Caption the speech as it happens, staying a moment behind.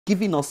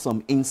giving us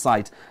some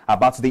insight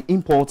about the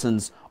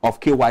importance of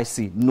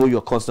KYC, know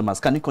your customers.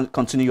 Can you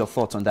continue your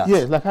thoughts on that?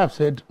 Yes, like I've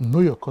said,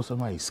 know your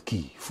customer is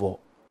key for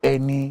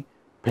any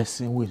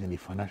person who is in the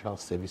financial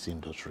service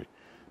industry,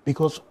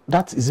 because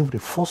that is the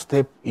first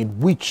step in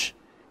which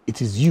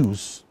it is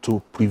used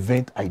to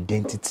prevent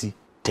identity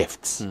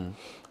thefts.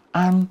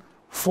 And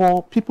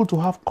for people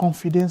to have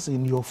confidence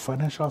in your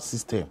financial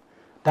system,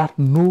 that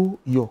know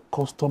your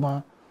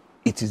customer,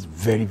 it is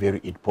very,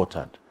 very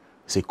important.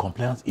 It's a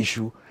compliance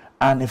issue.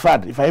 And in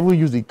fact, if I even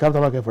use the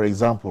capital market, for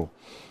example,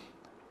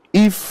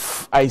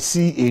 if I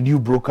see a new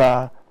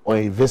broker or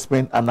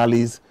investment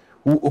analyst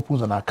who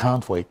opens an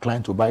account for a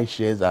client to buy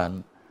shares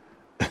and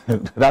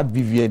that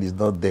BVN is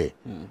not there,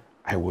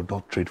 I will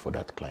not trade for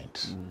that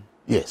client.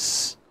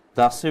 Yes.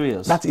 That's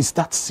serious.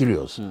 That's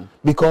serious.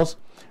 Because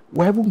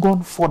we haven't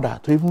gone further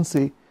to even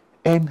say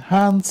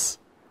enhance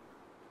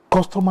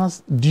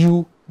customers'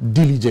 due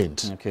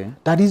diligence. Okay.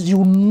 That is,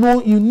 you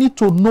need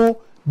to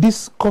know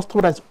this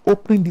customer that's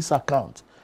opening this account.